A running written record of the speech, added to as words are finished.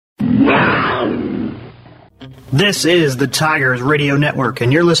This is the Tigers Radio Network,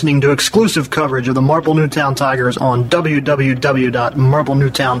 and you're listening to exclusive coverage of the Marple Newtown Tigers on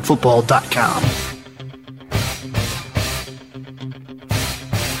www.marplenewtownfootball.com.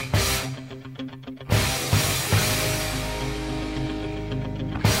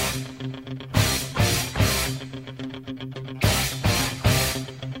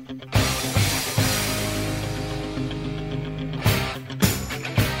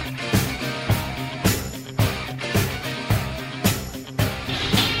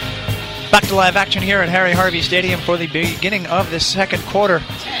 Back to live action here at Harry Harvey Stadium for the beginning of the second quarter.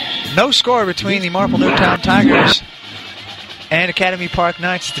 No score between the Marple Newtown Tigers and Academy Park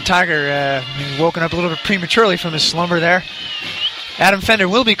Knights. The Tiger woken up a little bit prematurely from his slumber there. Adam Fender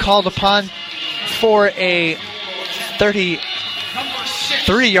will be called upon for a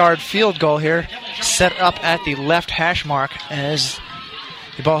 33-yard field goal here, set up at the left hash mark as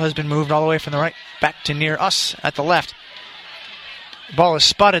the ball has been moved all the way from the right back to near us at the left. Ball is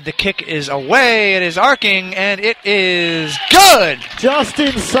spotted. The kick is away. It is arcing, and it is good. Just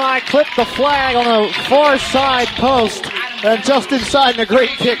inside. Clipped the flag on the far side post. And just inside, and a great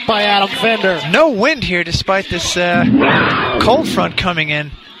kick by Adam Fender. No wind here despite this cold front coming in.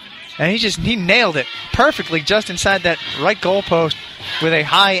 And he nailed it perfectly just inside that right goalpost with a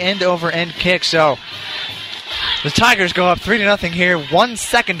high end-over-end kick. So the Tigers go up 3-0 here. 1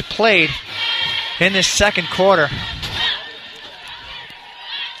 second played in this second quarter.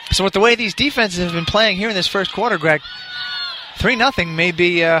 So with the way these defenses have been playing here in this first quarter, Greg, 3-0 may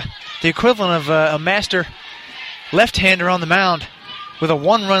be the equivalent of a master left-hander on the mound with a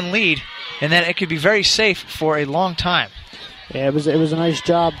one-run lead, and that it could be very safe for a long time. Yeah, it was a nice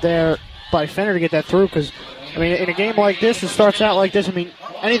job there by Fender to get that through, because, I mean, in a game like this, it starts out like this. I mean,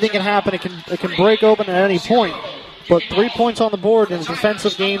 anything can happen. It can break open at any point. But 3 points on the board in the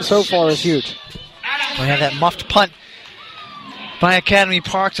defensive game so far is huge. We have that muffed punt by Academy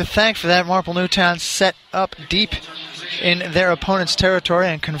Park to thank for that. Marple Newtown set up deep in their opponent's territory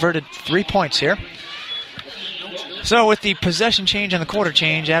and converted 3 points here. So with the possession change and the quarter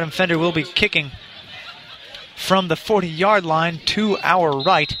change, Adam Fender will be kicking from the 40-yard line to our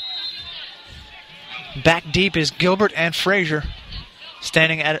right. Back deep is Gilbert and Frazier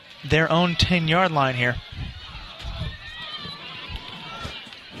standing at their own 10-yard line here.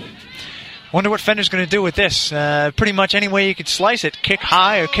 Wonder what Fender's going to do with this. Pretty much any way you could slice it. Kick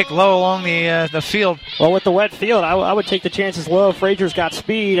high or kick low along the field. Well, with the wet field, I would take the chances low. Frazier's got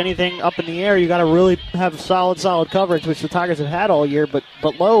speed. Anything up in the air, you got to really have solid coverage, which the Tigers have had all year. But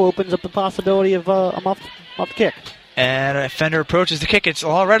low opens up the possibility of a muffed kick. And Fender approaches the kick. It's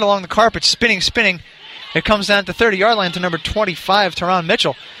all right along the carpet, spinning. It comes down to the 30-yard line to number 25, Teron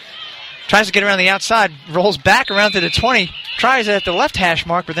Mitchell. Tries to get around the outside, rolls back around to the 20, tries it at the left hash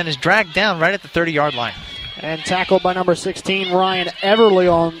mark, but then is dragged down right at the 30-yard line. And tackled by number 16, Ryan Everly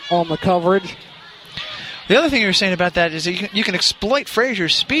on the coverage. The other thing you were saying about that is that you can exploit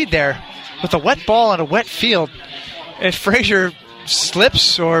Frazier's speed there with a wet ball on a wet field. If Frazier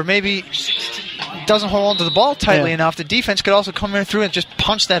slips or maybe doesn't hold on to the ball tightly enough, the defense could also come in through and just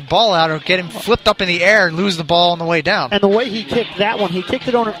punch that ball out or get him flipped up in the air and lose the ball on the way down. And the way he kicked that one, he kicked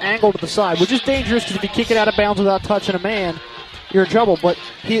it on an angle to the side, which is dangerous because if you kick it out of bounds without touching a man, you're in trouble. But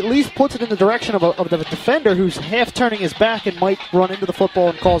he at least puts it in the direction of the defender who's half turning his back and might run into the football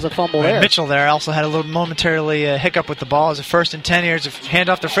and cause a fumble there. Mitchell there also had a little momentarily hiccup with the ball as a 1st and 10 here. It's a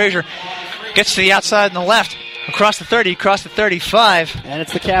handoff to Frazier. Gets to the outside and the left. Across the 30, across the 35. And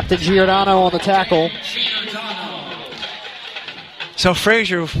it's the captain, Giordano, on the tackle. So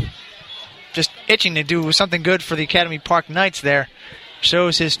Frazier just itching to do something good for the Academy Park Knights there.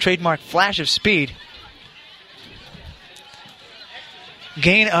 Shows his trademark flash of speed.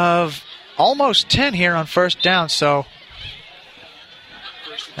 Gain of almost 10 here on first down, so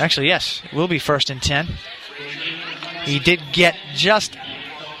actually, yes, it will be 1st and 10. He did get just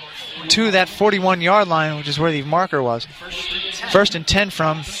to that 41-yard line, which is where the marker was. 1st and 10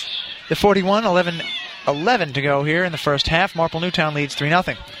 from the 41, 11 to go here in the first half. Marple Newtown leads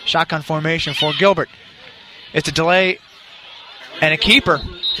 3-0. Shotgun formation for Gilbert. It's a delay and a keeper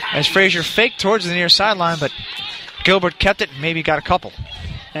as Frazier faked towards the near sideline, but Gilbert kept it and maybe got a couple.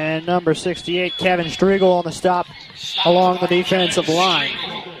 And number 68, Kevin Striegel on the stop along the defensive line.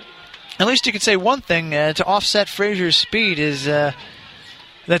 At least you could say one thing to offset Frazier's speed is that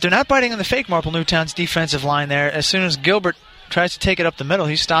they're not biting on the fake Marple Newtown's defensive line there. As soon as Gilbert tries to take it up the middle,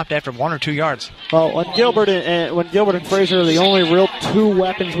 he's stopped after 1 or 2 yards. Well, when Gilbert and Frazier are the only real two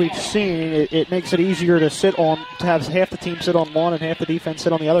weapons we've seen, it makes it easier to have half the team sit on one and half the defense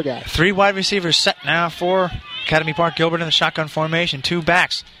sit on the other guy. 3 wide receivers set now for Academy Park. Gilbert in the shotgun formation. 2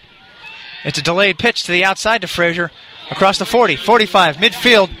 backs. It's a delayed pitch to the outside to Frazier. Across the 40, 45,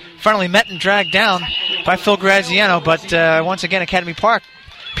 midfield. Finally met and dragged down by Phil Graziano, but once again, Academy Park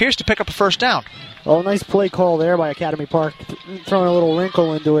appears to pick up a first down. Well, nice play call there by Academy Park, throwing a little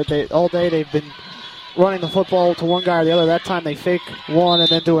wrinkle into it. All day they've been running the football to one guy or the other. That time they fake one and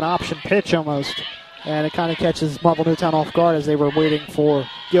then do an option pitch almost. And it kind of catches Marple Newtown off guard as they were waiting for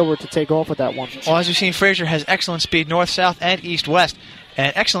Gilbert to take off with that one. Well, as we've seen, Frazier has excellent speed north-south and east-west,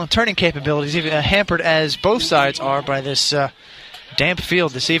 and excellent turning capabilities, even hampered as both sides are by this damp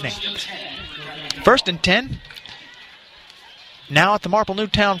field this evening. 1st and 10. Now at the Marple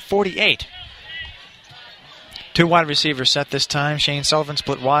Newtown 48. 2 wide receivers set this time. Shane Sullivan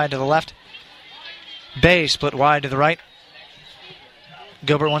split wide to the left. Bay split wide to the right.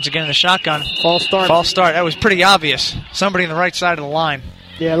 Gilbert once again in the shotgun. False start. False start. That was pretty obvious. Somebody on the right side of the line.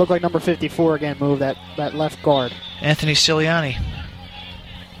 Yeah, it looked like number 54 again moved that left guard. Anthony Ciliani.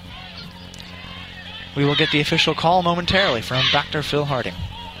 We will get the official call momentarily from Dr. Phil Harding.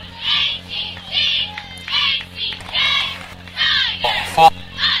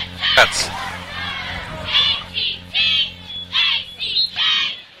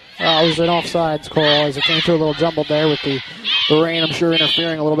 It was an offsides call as it came to a little jumble there with the rain, I'm sure,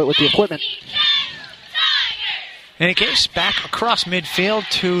 interfering a little bit with the equipment. In any case, back across midfield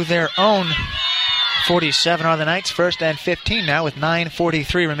to their own 47 are the Knights. 1st and 15 now with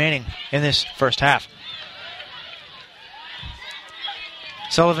 9:43 remaining in this first half.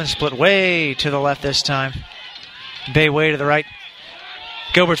 Sullivan split way to the left this time. Bay way to the right.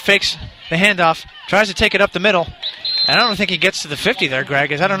 Gilbert fakes the handoff, tries to take it up the middle. And I don't think he gets to the 50 there,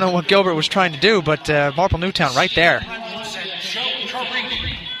 Greg, as I don't know what Gilbert was trying to do, but Marple Newtown right there.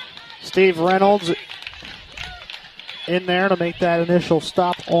 Steve Reynolds in there to make that initial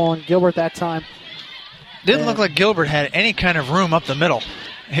stop on Gilbert that time. Didn't look like Gilbert had any kind of room up the middle.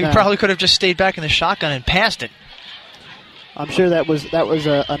 He probably could have just stayed back in the shotgun and passed it. I'm sure that was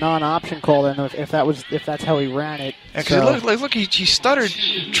a non-option call then if that's how he ran it. Because he stuttered,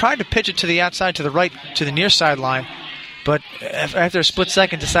 tried to pitch it to the outside, to the right, to the near sideline, but after a split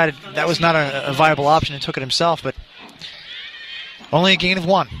second decided that was not a viable option and took it himself, but only a gain of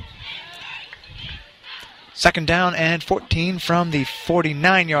 1. 2nd down and 14 from the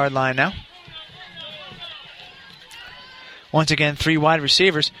 49-yard line now. Once again, 3 wide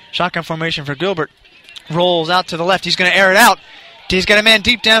receivers. Shotgun formation for Gilbert. Rolls out to the left. He's going to air it out. He's got a man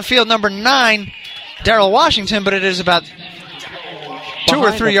deep downfield, number 9, Darrell Washington, but it is about 2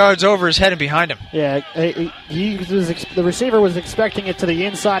 or 3 yards over his head and behind him. Yeah, the receiver was expecting it to the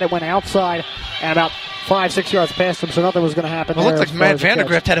inside. It went outside and about 5-6 yards past him, so nothing was going to happen. It looked like Matt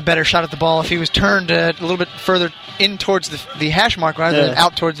Vandergrift had a better shot at the ball if he was turned a little bit further in towards the hash mark rather than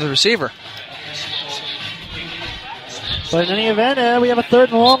out towards the receiver. But in any event, we have a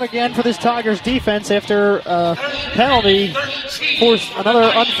 3rd and long again for this Tigers defense after a penalty.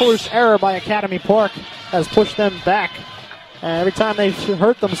 Another unforced error by Academy Park has pushed them back. Every time they've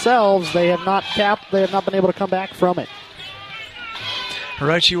hurt themselves, they have not been able to come back from it.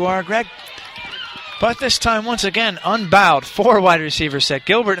 Right you are, Greg. But this time, once again, unbowed. 4 wide receivers set.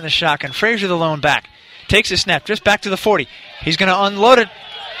 Gilbert in the shotgun. Frazier the lone back. Takes a snap, just back to the 40. He's going to unload it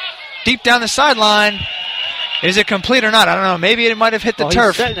deep down the sideline. Is it complete or not? I don't know. Maybe it might have hit the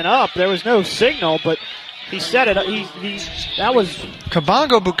turf. He's setting it up. There was no signal, but he set it up. That was...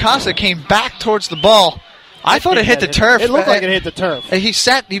 Kabongo Bukasa came back towards the ball. I thought it hit the turf. It looked like it hit the turf.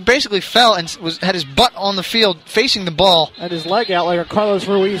 He basically fell and had his butt on the field facing the ball. And his leg out like a Carlos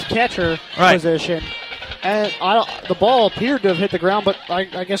Ruiz catcher position. And the ball appeared to have hit the ground, but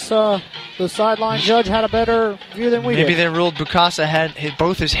I guess the sideline judge had a better view than we did. Maybe they ruled Bukasa had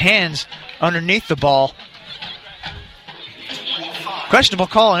both his hands underneath the ball. Questionable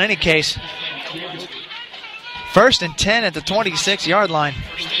call in any case. 1st and 10 at the 26-yard line.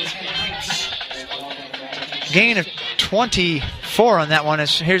 Gain of 24 on that one.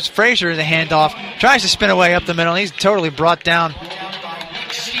 Here's Frazier, the handoff. Tries to spin away up the middle. He's totally brought down.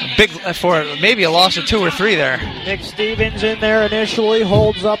 Big for maybe a loss of 2 or 3 there. Nick Stevens in there initially,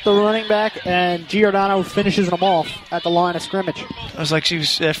 holds up the running back, and Giordano finishes them off at the line of scrimmage. It was like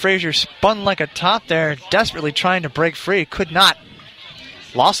Frazier spun like a top there, desperately trying to break free. Could not.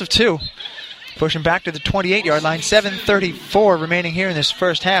 Loss of 2. Pushing back to the 28-yard line. 7:34 remaining here in this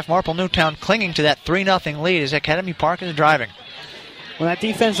first half. Marple Newtown clinging to that 3-0 lead as Academy Park is driving. When that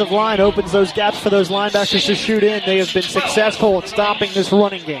defensive line opens those gaps for those linebackers to shoot in, they have been successful at stopping this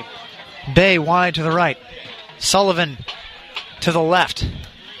running game. Bay wide to the right. Sullivan to the left.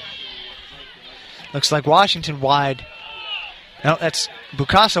 Looks like Washington wide. No, that's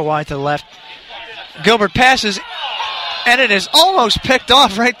Bukasa wide to the left. Gilbert passes And it is almost picked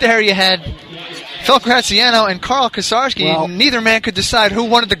off right there. You had Phil Graziano and Carl Kosarski. Well, neither man could decide who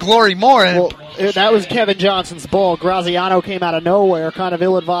wanted the glory more. Well, that was Kevin Johnson's ball. Graziano came out of nowhere, kind of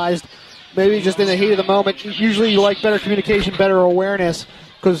ill-advised, maybe just in the heat of the moment. Usually you like better communication, better awareness,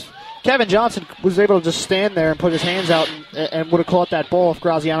 because Kevin Johnson was able to just stand there and put his hands out and would have caught that ball if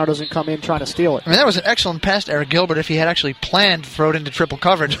Graziano doesn't come in trying to steal it. I mean, that was an excellent pass to Eric Gilbert if he had actually planned to throw it into triple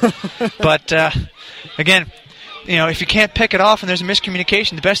coverage. But, again, you know, if you can't pick it off and there's a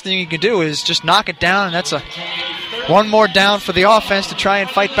miscommunication, the best thing you can do is just knock it down, and that's one more down for the offense to try and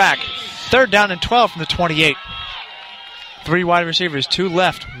fight back. 3rd down and 12 from the 28. 3 wide receivers, 2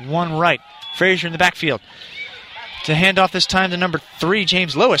 left, 1 right. Frazier in the backfield. To hand off this time to number 3,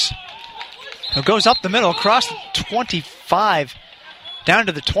 James Lewis, who goes up the middle, across the 25, down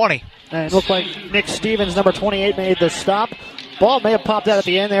to the 20. And it looked like Nick Stevens, number 28, made the stop. Ball may have popped out at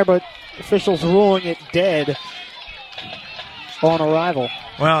the end there, but officials ruling it dead on arrival.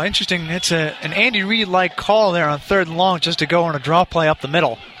 Well, interesting. It's an Andy Reid-like call there on 3rd and long, just to go on a draw play up the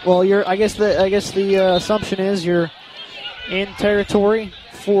middle. Well, I guess the assumption is you're in territory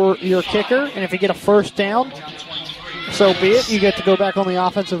for your kicker, and if you get a first down, so be it. You get to go back on the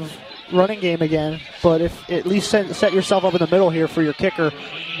offensive running game again. But if at least set yourself up in the middle here for your kicker.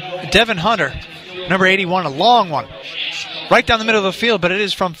 Devin Hunter, number 81, a long one, right down the middle of the field, but it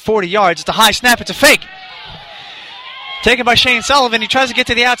is from 40 yards. It's a high snap. It's a fake. Taken by Shane Sullivan. He tries to get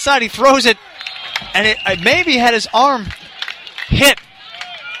to the outside. He throws it, and it maybe had his arm hit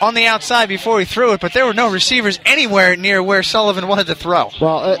on the outside before he threw it, but there were no receivers anywhere near where Sullivan wanted to throw.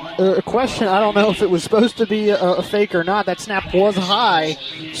 Well, a question, I don't know if it was supposed to be a fake or not. That snap was high,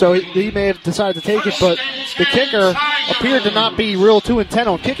 so he may have decided to take it, but the kicker appeared to not be real too intent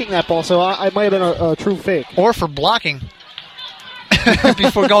on kicking that ball, so it might have been a true fake. Or for blocking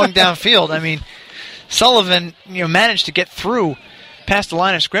before going downfield. I mean, Sullivan, managed to get through past the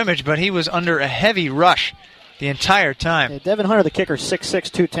line of scrimmage, but he was under a heavy rush the entire time. Yeah, Devin Hunter, the kicker,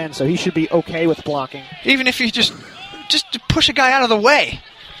 6'6", 210, so he should be okay with blocking. Even if you just to push a guy out of the way.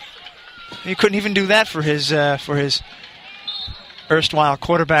 He couldn't even do that for his erstwhile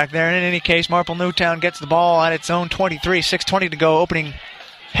quarterback there. And in any case, Marple Newtown gets the ball at its own 23, 6:20 to go, opening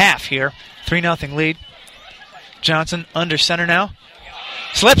half here. 3-0 lead. Johnson under center now.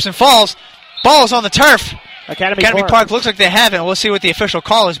 Slips and falls. Ball is on the turf. Academy Park looks like they have it. We'll see what the official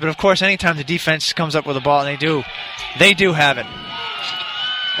call is, but of course, anytime the defense comes up with a ball, and they do have it.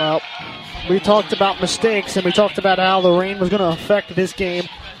 Well, we talked about mistakes, and we talked about how the rain was going to affect this game,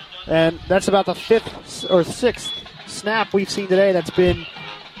 and that's about the 5th or 6th snap we've seen today that's been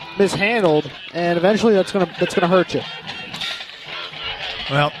mishandled, and eventually that's going to hurt you.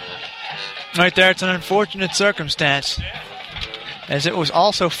 Well, right there, it's an unfortunate circumstance, as it was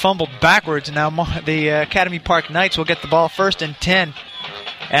also fumbled backwards. Now the Academy Park Knights will get the ball 1st and 10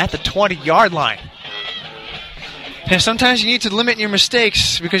 at the 20-yard line. And sometimes you need to limit your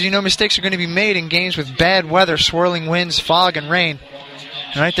mistakes because mistakes are going to be made in games with bad weather, swirling winds, fog, and rain.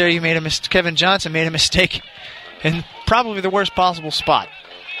 And right there, Kevin Johnson made a mistake in probably the worst possible spot.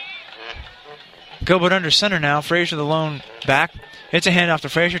 Gilbert under center now. Frazier the lone back. It's a handoff to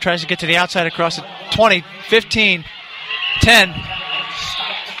Frazier. Tries to get to the outside across the 20, 15, 10,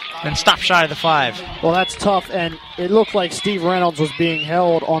 and stop shy of the 5. Well, that's tough, and it looked like Steve Reynolds was being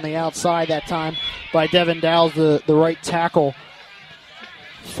held on the outside that time by Devin Dowles, the right tackle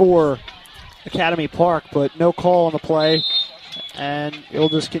for Academy Park, but no call on the play, and it'll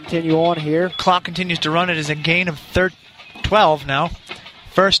just continue on here. Clock continues to run. It is a gain of 12 now.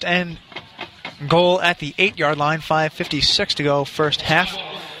 1st and goal at the 8-yard line. 5:56 to go, first half.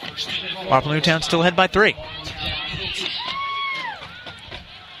 Marple Newtown still ahead by 3.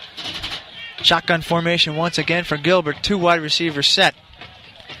 Shotgun formation once again for Gilbert. 2 wide receivers set.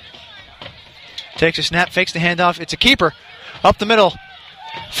 Takes a snap, fakes the handoff. It's a keeper. Up the middle.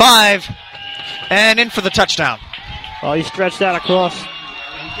 5. And in for the touchdown. Well, he stretched out across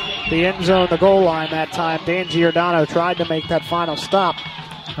the end zone, the goal line that time. Dan Giordano tried to make that final stop.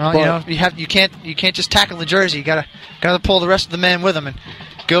 Well, you can't just tackle the jersey. You gotta pull the rest of the men with him. And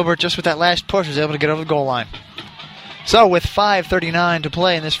Gilbert, just with that last push, was able to get over the goal line. So with 5:39 to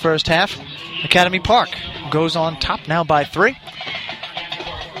play in this first half, Academy Park goes on top now by 3.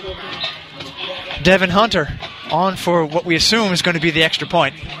 Devin Hunter on for what we assume is going to be the extra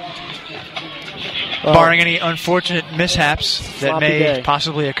point. Barring any unfortunate mishaps that may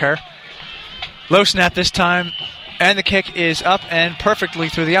possibly occur. Low snap this time, and the kick is up and perfectly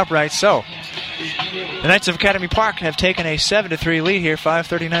through the upright. So the Knights of Academy Park have taken a 7-3 lead here,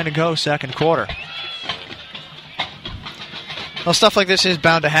 5:39 to go, second quarter. Well, stuff like this is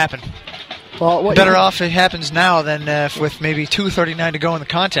bound to happen. Well, better off it happens now than with maybe 2:39 to go in the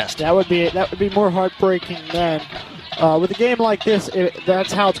contest. That would be more heartbreaking then. With a game like this,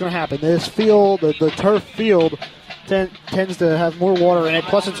 that's how it's going to happen. This field, the turf field, tends to have more water in it.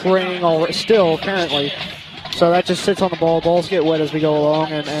 Plus, it's raining still currently, so that just sits on the ball. Balls get wet as we go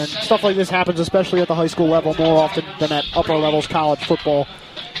along, and stuff like this happens, especially at the high school level, more often than at upper levels, college football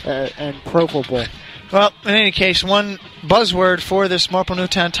and pro football. Well, in any case, one buzzword for this Marple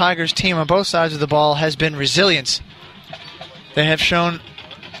Newtown Tigers team on both sides of the ball has been resilience. They have shown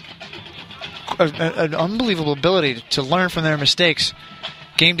an unbelievable ability to learn from their mistakes,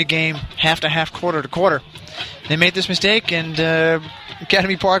 game to game, half to half, quarter to quarter. They made this mistake, and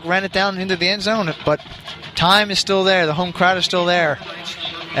Academy Park ran it down into the end zone, but time is still there, the home crowd is still there,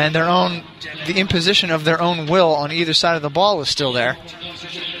 and the imposition of their own will on either side of the ball is still there.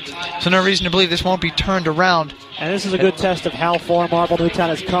 So no reason to believe this won't be turned around. And this is a good test of how far Marple Newtown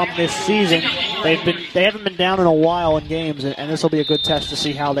has come this season. They haven't been down in a while in games, and this will be a good test to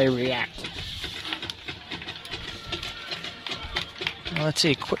see how they react. Well, let's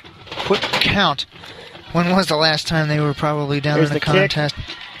see, quick count. When was the last time they were probably down in the contest?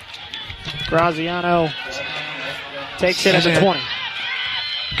 Graziano takes it at the 20.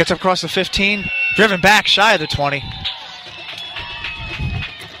 Gets up across the 15, driven back shy of the 20.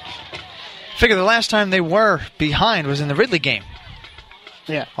 Figure the last time they were behind was in the Ridley game.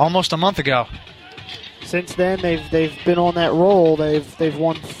 Yeah, almost a month ago. Since then, they've been on that roll. They've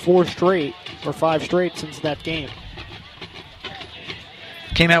won 4 straight or 5 straight since that game.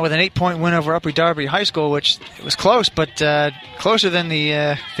 Came out with an 8-point win over Upper Darby High School, which it was close, but closer than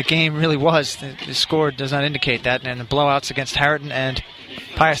the game really was. The score does not indicate that, and the blowouts against Harriton and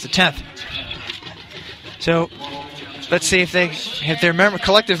Pius X. So let's see if their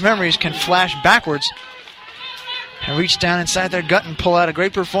collective memories can flash backwards and reach down inside their gut and pull out a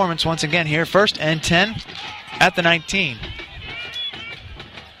great performance once again here. 1st and 10 at the 19.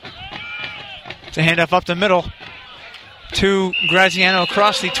 It's a handoff up the middle to Graziano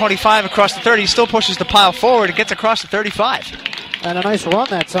across the 25, across the 30. He still pushes the pile forward and gets across the 35. And a nice run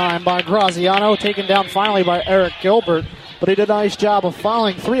that time by Graziano, taken down finally by Eric Gilbert. But he did a nice job of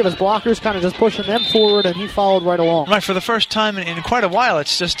following 3 of his blockers, kind of just pushing them forward, and he followed right along. Right, for the first time in quite a while,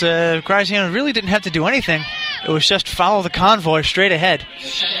 it's just Graziano really didn't have to do anything. It was just follow the convoy straight ahead.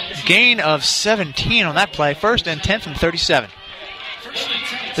 Gain of 17 on that play. 1st and 10 from 37.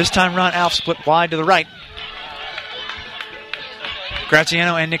 This time Ron Alf split wide to the right.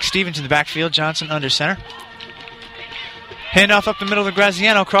 Graziano and Nick Stevens in the backfield. Johnson under center. Handoff up the middle to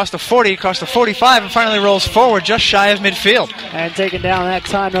Graziano, across the 40, across the 45, and finally rolls forward just shy of midfield. And taken down that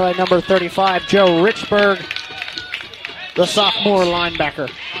time by number 35, Joe Richburg, the sophomore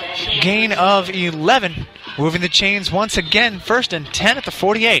linebacker. Gain of 11, moving the chains once again. 1st and 10 at the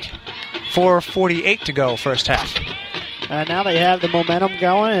 48. 4:48 to go, first half. And now they have the momentum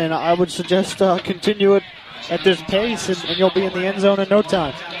going, and I would suggest continue it at this pace, and you'll be in the end zone in no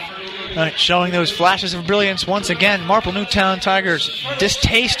time. Right, showing those flashes of brilliance once again. Marple Newtown Tigers'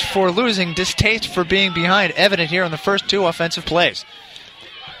 distaste for losing, distaste for being behind, evident here on the first 2 offensive plays.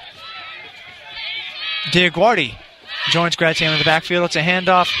 Diaguardi joins Graziano in the backfield. It's a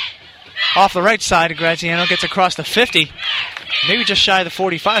handoff off the right side. Graziano gets across the 50, maybe just shy of the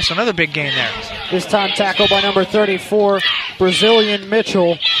 45, so another big gain there. This time tackled by number 34, Brazilian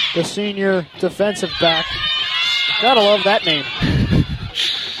Mitchell, the senior defensive back. Gotta love that name.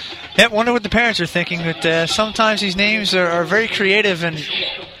 Yeah, wonder what the parents are thinking. That sometimes these names are very creative, and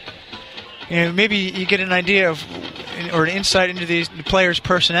maybe you get an idea of or an insight into the player's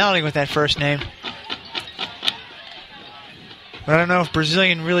personality with that first name. But I don't know if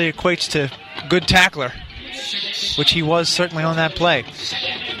Brazilian really equates to good tackler, which he was certainly on that play.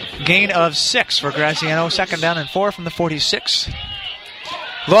 Gain of 6 for Graziano. 2nd down and 4 from the 46.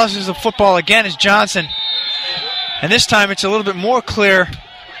 Loses the football again is Johnson, and this time it's a little bit more clear.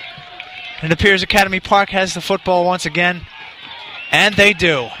 It appears Academy Park has the football once again, and they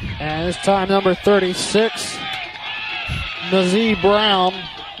do. And this time number 36, Nazee Brown,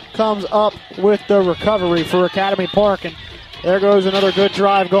 comes up with the recovery for Academy Park, and there goes another good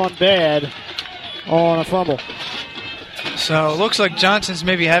drive going bad on a fumble. So it looks like Johnson's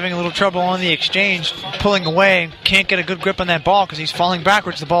maybe having a little trouble on the exchange, pulling away, can't get a good grip on that ball because he's falling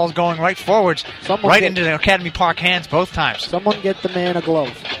backwards. The ball's going right forwards, into the Academy Park hands both times. Someone get the man a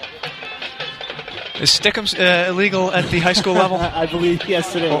glove. Is Stick'em illegal at the high school level? I believe,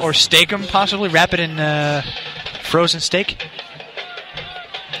 yes, it is. Or Steak-'em, possibly? Wrap it in frozen steak?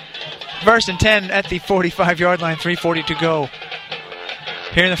 1st and 10 at the 45-yard line, 3:40 to go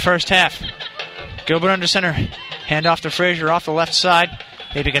here in the first half. Gilbert under center. Hand off to Frazier off the left side.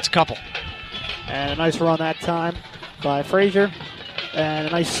 Maybe gets a couple. And a nice run that time by Frazier. And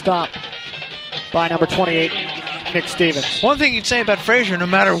a nice stop by number 28, Nick Stevens. One thing you'd say about Frazier, no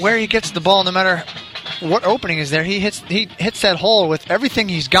matter where he gets the ball, no matter what opening is there, he hits that hole with everything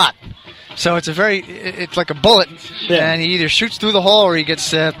he's got. So it's like a bullet, and he either shoots through the hole or he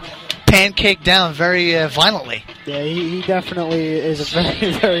gets pancaked down very violently. Yeah, he definitely is a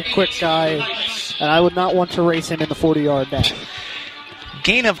very, very quick guy, and I would not want to race him in the 40-yard dash.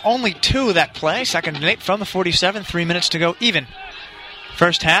 Gain of only 2 that play. Second and 8 from the 47. 3 minutes to go even.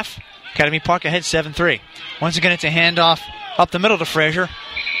 First half, Academy Park ahead 7-3. Once again, it's a handoff up the middle to Frazier.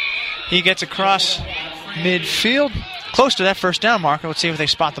 He gets across midfield, close to that first down marker. Let's see if they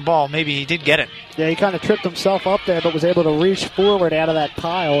spot the ball. Maybe he did get it. Yeah, he kind of tripped himself up there, but was able to reach forward out of that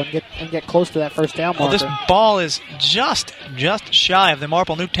pile and get close to that first down marker. Well, this ball is just shy of the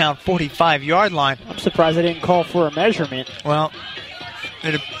Marple Newtown 45-yard line. I'm surprised they didn't call for a measurement. Well,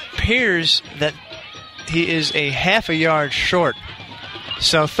 it appears that he is a half a yard short.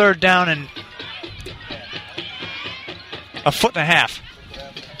 So third down and a foot and a half.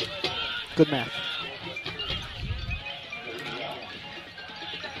 Good math.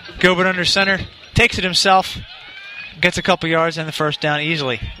 Gilbert under center, takes it himself, gets a couple yards and the first down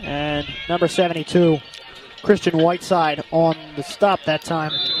easily. And number 72, Christian Whiteside on the stop that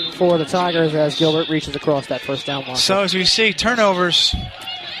time for the Tigers as Gilbert reaches across that first down marker. So as we see, turnovers,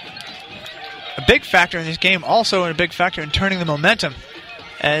 a big factor in this game, also a big factor in turning the momentum,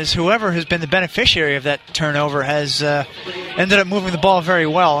 as whoever has been the beneficiary of that turnover has ended up moving the ball very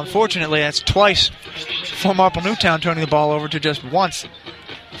well. Unfortunately, that's twice for Marple Newtown turning the ball over to just once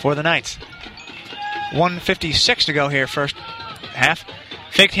for the Knights. 1:56 to go here, first half.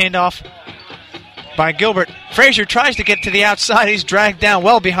 Faked handoff by Gilbert. Frazier tries to get to the outside. He's dragged down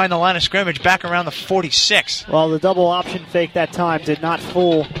well behind the line of scrimmage, back around the 46. Well, the double option fake that time did not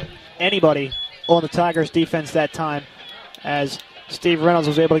fool anybody on the Tigers defense that time, as Steve Reynolds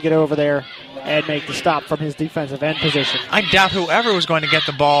was able to get over there and make the stop from his defensive end position. I doubt whoever was going to get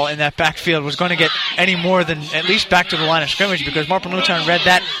the ball in that backfield was going to get any more than at least back to the line of scrimmage, because Marple Newtown read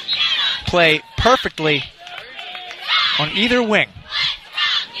that play perfectly on either wing.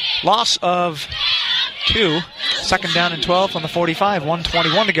 Loss of 2. Second down and 12 on the 45.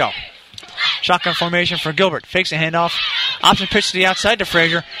 1:21 to go. Shotgun formation for Gilbert. Fakes a handoff. Option pitch to the outside to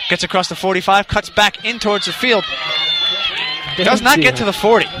Frazier. Gets across the 45. Cuts back in towards the field. Does not get to the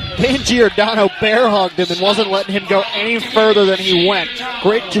 40. Dan Giordano bear hugged him and wasn't letting him go any further than he went.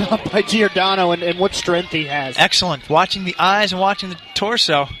 Great job by Giordano and what strength he has. Excellent. Watching the eyes and watching the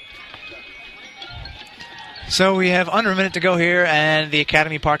torso. So we have under a minute to go here, and the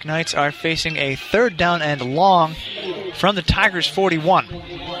Academy Park Knights are facing a third down and long from the Tigers' 41.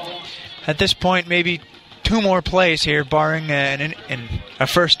 At this point, maybe 2 more plays here, barring a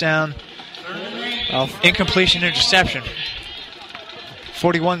first down, incompletion, interception.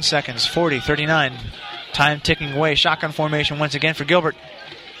 41 seconds, 40, 39. Time ticking away. Shotgun formation once again for Gilbert.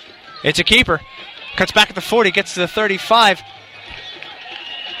 It's a keeper. Cuts back at the 40, gets to the 35.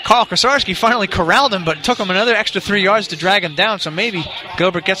 Carl Krasarski finally corralled him, but it took him another extra 3 yards to drag him down, so maybe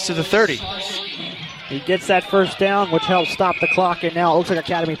Gilbert gets to the 30. He gets that first down, which helps stop the clock, and now it looks like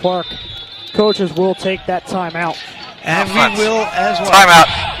Academy Park coaches will take that timeout. And offense. We will as well.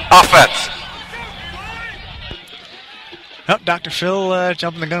 Timeout. Offense. Oh, Dr. Phil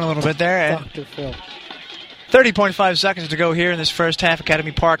jumping the gun a little bit there. Dr. Phil. 30.5 seconds to go here in this first half.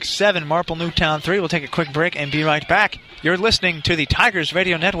 Academy Park 7, Marple Newtown 3. We'll take a quick break and be right back. You're listening to the Tigers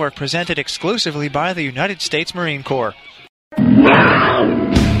Radio Network, presented exclusively by the United States Marine Corps.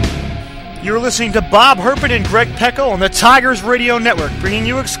 You're listening to Bob Herpin and Greg Pecco on the Tigers Radio Network, bringing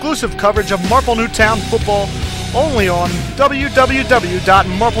you exclusive coverage of Marple Newtown football only on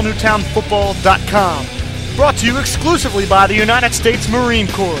www.marplenewtownfootball.com. Brought to you exclusively by the United States Marine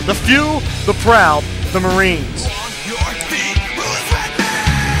Corps. The few, the proud, the Marines.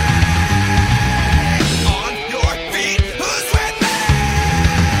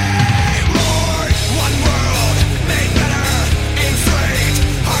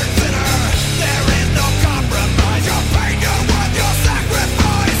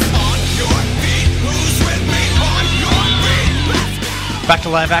 Back to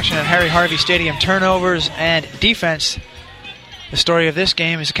live action at Harry Harvey Stadium. Turnovers and defense. The story of this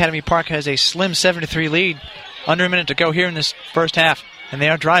game is Academy Park has a slim 7-3 lead. Under a minute to go here in this first half. And they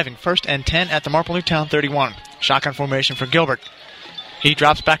are driving. 1st and 10 at the Marple Newtown 31. Shotgun formation for Gilbert. He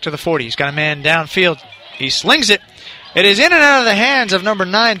drops back to the 40. He's got a man downfield. He slings it. It is in and out of the hands of number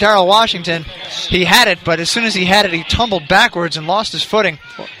 9, Darrell Washington. He had it, but as soon as he had it, he tumbled backwards and lost his footing.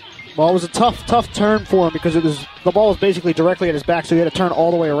 Well, it was a tough turn for him because the ball was basically directly at his back, so he had to turn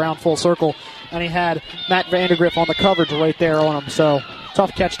all the way around full circle, and he had Matt Vandergriff on the coverage right there on him, so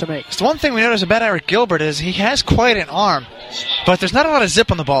tough catch to make. So one thing we notice about Eric Gilbert is he has quite an arm, but there's not a lot of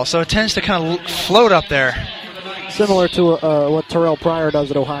zip on the ball, so it tends to kind of float up there. Similar to what Terrell Pryor does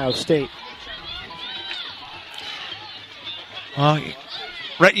at Ohio State. Well,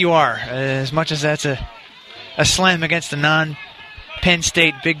 right you are. As much as that's a slam against a non-Penn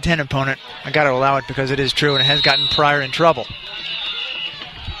State Big Ten opponent, I got to allow it because it is true, and it has gotten Pryor in trouble.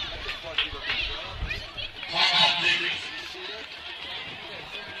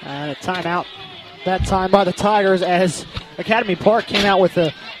 And a timeout that time by the Tigers as Academy Park came out with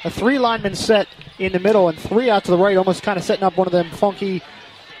a 3-lineman set in the middle and 3 out to the right, almost kind of setting up one of them funky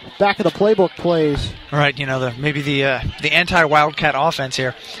back of the playbook plays. Right, maybe the anti-Wildcat offense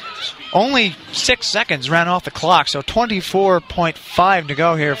here. Only 6 seconds ran off the clock, so 24.5 to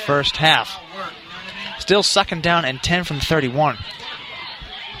go here first half. Still 2nd down and 10 from the 31.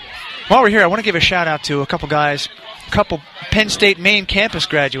 While we're here, I want to give a shout-out to a couple guys, a couple Penn State main campus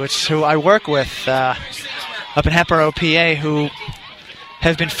graduates who I work with up in Haparo, PA, who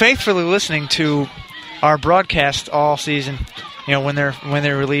have been faithfully listening to our broadcast all season, when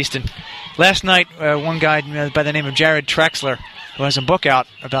they're released. And last night, one guy by the name of Jared Trexler, who has a book out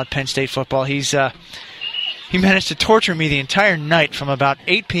about Penn State football, he managed to torture me the entire night from about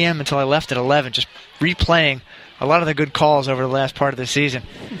 8 p.m. until I left at 11, just replaying a lot of the good calls over the last part of the season.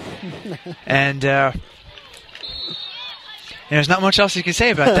 And there's not much else you can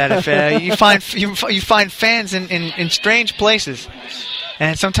say about that. If you find fans in strange places,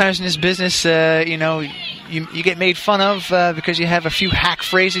 and sometimes in this business, you get made fun of because you have a few hack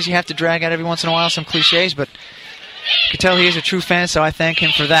phrases you have to drag out every once in a while, some cliches, but you can tell he is a true fan, so I thank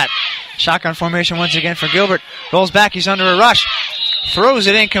him for that. Shotgun formation once again for Gilbert. Rolls back, he's under a rush. Throws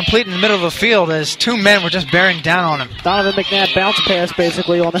it incomplete in the middle of the field as 2 men were just bearing down on him. Donovan McNabb bounce pass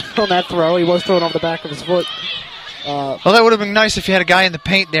basically on that throw. He was throwing off the back of his foot. Well, that would have been nice if you had a guy in the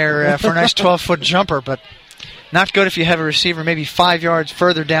paint there for a nice 12-foot jumper, but not good if you have a receiver maybe 5 yards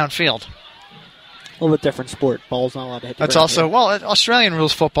further downfield. A little bit different sport. Ball's not allowed to hit the That's ground also, here. well, Australian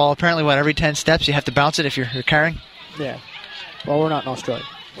rules football. Apparently, every 10 steps you have to bounce it if you're carrying? Yeah. Well, we're not in Australia.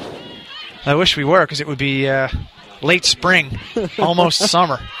 I wish we were, because it would be late spring, almost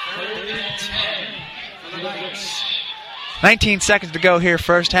summer. 19 seconds to go here,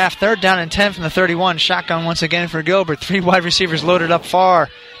 first half. 3rd down and 10 from the 31. Shotgun once again for Gilbert. 3 wide receivers loaded up far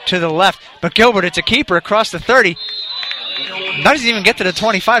to the left. But Gilbert, it's a keeper across the 30. Doesn't even get to the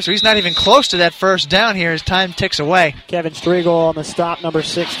 25, so he's not even close to that first down here as time ticks away. Kevin Striegel on the stop, number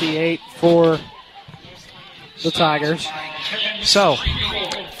 68 for the Tigers. So,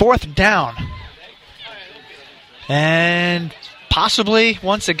 4th down. And possibly,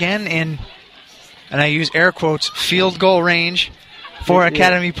 once again, and I use air quotes, field goal range for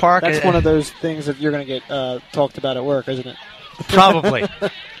Academy Park. That's one of those things that you're going to get talked about at work, isn't it? Probably.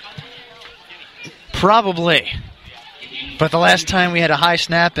 Probably. But the last time we had a high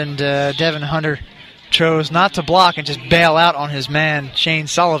snap and Devin Hunter chose not to block and just bail out on his man, Shane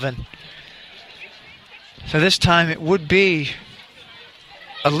Sullivan. So this time it would be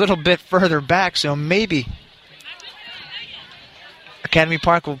a little bit further back, so maybe Academy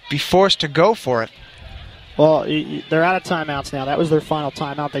Park will be forced to go for it. Well, they're out of timeouts now. That was their final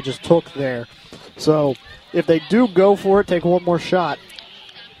timeout they just took there. So if they do go for it, take one more shot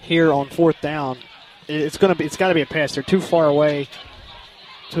here on 4th down, it's got to be a pass. They're too far away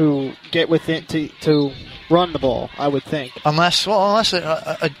to get within to run the ball, I would think. Unless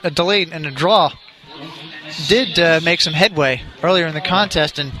a delay and a draw did make some headway earlier in the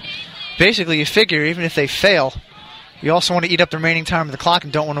contest, and basically you figure even if they fail, you also want to eat up the remaining time of the clock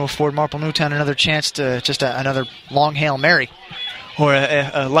and don't want to afford Marple Newtown another chance to just another long Hail Mary or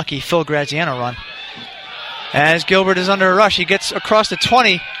a lucky Phil Graziano run. As Gilbert is under a rush, he gets across the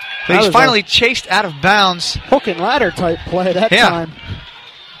 20, but he's finally chased out of bounds. Hook and ladder type play that time.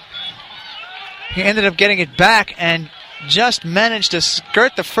 He ended up getting it back and just managed to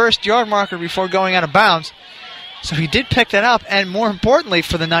skirt the 1st-yard marker before going out of bounds. So he did pick that up, and more importantly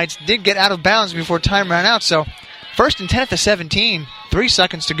for the Knights, did get out of bounds before time ran out. So 1st and 10 at the 17, 3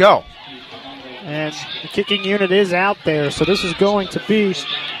 seconds to go. And the kicking unit is out there, so this is going to be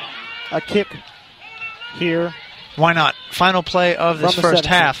a kick here. Why not? Final play of this first 17.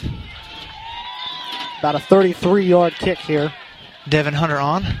 half. About a 33-yard kick here. Devin Hunter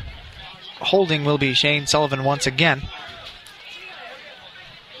on. Holding will be Shane Sullivan once again.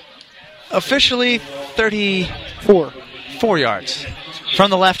 Officially 34 yards from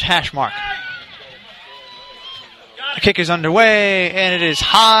the left hash mark. The kick is underway, and it is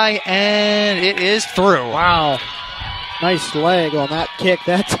high, and it is through. Wow. Nice leg on that kick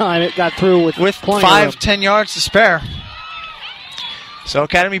that time. It got through with plenty 5-10 yards to spare. So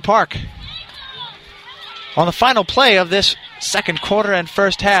Academy Park, on the final play of this second quarter and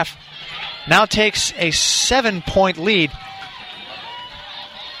first half, now takes a 7-point lead.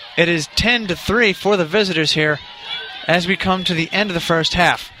 It is 10-3 for the visitors here as we come to the end of the first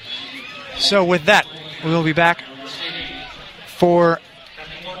half. So with that, we will be back for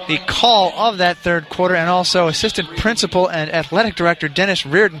the call of that third quarter, and also Assistant Principal and Athletic Director Dennis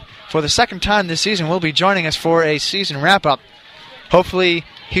Reardon, for the second time this season, will be joining us for a season wrap-up. Hopefully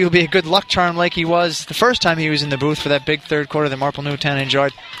he will be a good luck charm like he was the first time he was in the booth for that big third quarter that Marple Newtown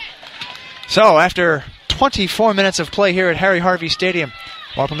enjoyed. So after 24 minutes of play here at Harry Harvey Stadium,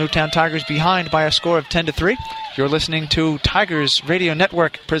 Marple Newtown Tigers behind by a score of 10-3. You're listening to Tigers Radio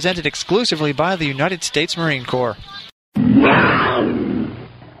Network, presented exclusively by the United States Marine Corps.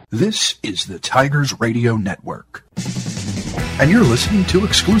 This is the Tigers Radio Network, and you're listening to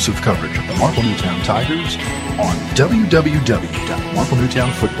exclusive coverage of the Marple Newtown Tigers on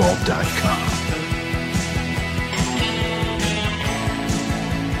www.marplenewtownfootball.com.